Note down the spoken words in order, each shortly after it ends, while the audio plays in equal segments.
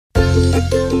Hello,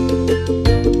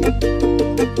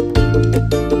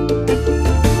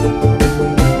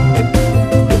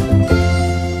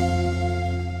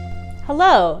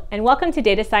 and welcome to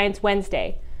Data Science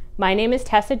Wednesday. My name is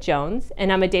Tessa Jones,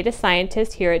 and I'm a data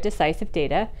scientist here at Decisive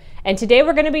Data. And today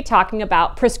we're going to be talking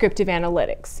about prescriptive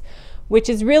analytics, which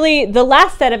is really the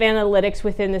last set of analytics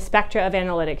within the spectra of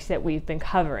analytics that we've been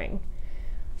covering.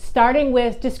 Starting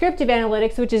with descriptive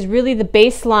analytics, which is really the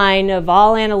baseline of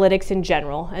all analytics in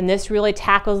general, and this really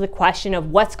tackles the question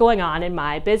of what's going on in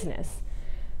my business.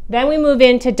 Then we move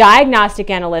into diagnostic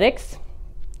analytics,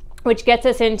 which gets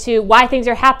us into why things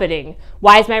are happening,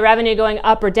 why is my revenue going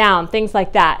up or down, things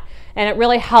like that. And it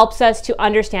really helps us to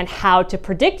understand how to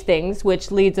predict things,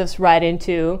 which leads us right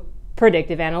into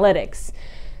predictive analytics.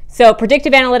 So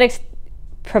predictive analytics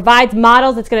provides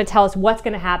models that's going to tell us what's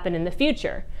going to happen in the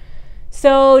future.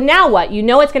 So now what? You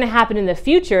know what's going to happen in the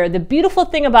future. The beautiful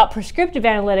thing about prescriptive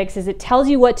analytics is it tells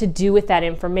you what to do with that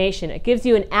information. It gives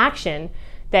you an action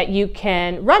that you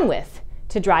can run with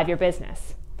to drive your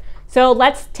business. So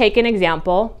let's take an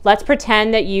example. Let's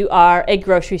pretend that you are a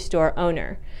grocery store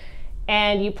owner.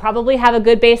 And you probably have a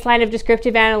good baseline of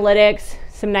descriptive analytics,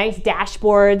 some nice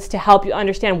dashboards to help you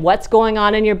understand what's going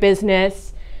on in your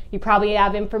business. You probably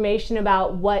have information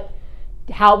about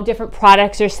how different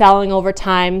products are selling over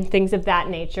time, things of that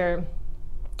nature.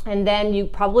 And then you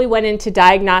probably went into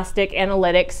diagnostic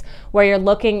analytics where you're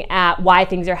looking at why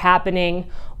things are happening,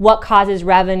 what causes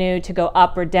revenue to go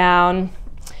up or down.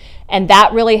 And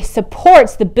that really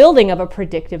supports the building of a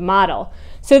predictive model.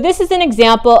 So this is an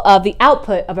example of the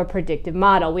output of a predictive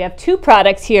model. We have two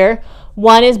products here.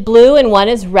 One is blue and one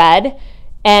is red.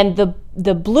 And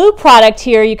the blue product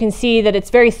here, you can see that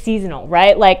it's very seasonal,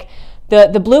 right? Like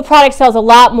the blue product sells a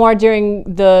lot more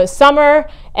during the summer,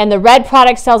 and the red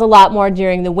product sells a lot more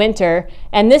during the winter.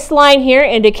 And this line here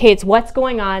indicates what's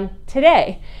going on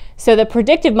today. So the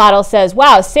predictive model says,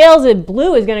 wow, sales in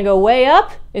blue is going to go way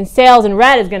up and sales in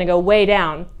red is going to go way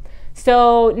down.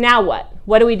 So now what?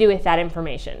 What do we do with that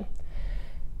information?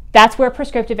 That's where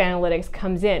prescriptive analytics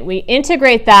comes in. We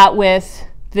integrate that with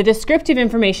the descriptive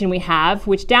information we have,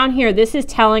 which down here, this is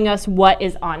telling us what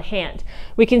is on hand.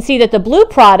 We can see that the blue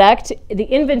product, the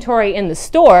inventory in the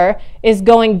store, is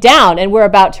going down and we're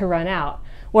about to run out.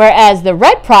 Whereas the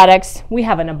red products, we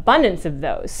have an abundance of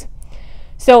those.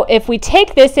 So if we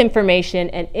take this information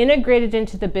and integrate it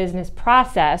into the business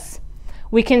process,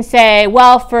 we can say,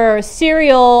 well, for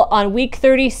cereal on week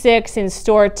 36 in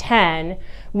store 10,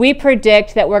 we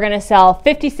predict that we're going to sell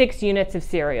 56 units of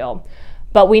cereal,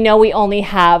 but we know we only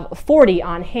have 40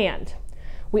 on hand.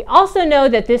 We also know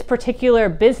that this particular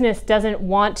business doesn't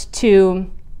want to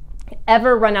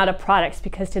ever run out of products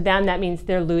because to them that means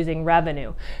they're losing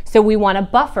revenue. So we want a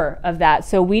buffer of that.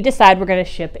 So we decide we're going to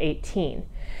ship 18.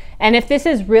 And if this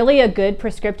is really a good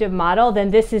prescriptive model, then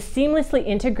this is seamlessly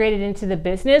integrated into the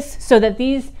business so that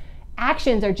these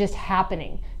actions are just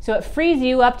happening. So it frees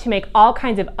you up to make all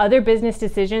kinds of other business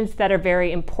decisions that are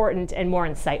very important and more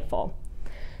insightful.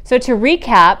 So to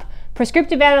recap,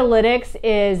 prescriptive analytics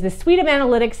is the suite of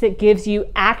analytics that gives you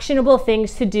actionable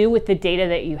things to do with the data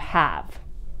that you have.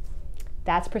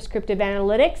 That's prescriptive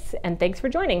analytics, and thanks for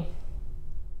joining.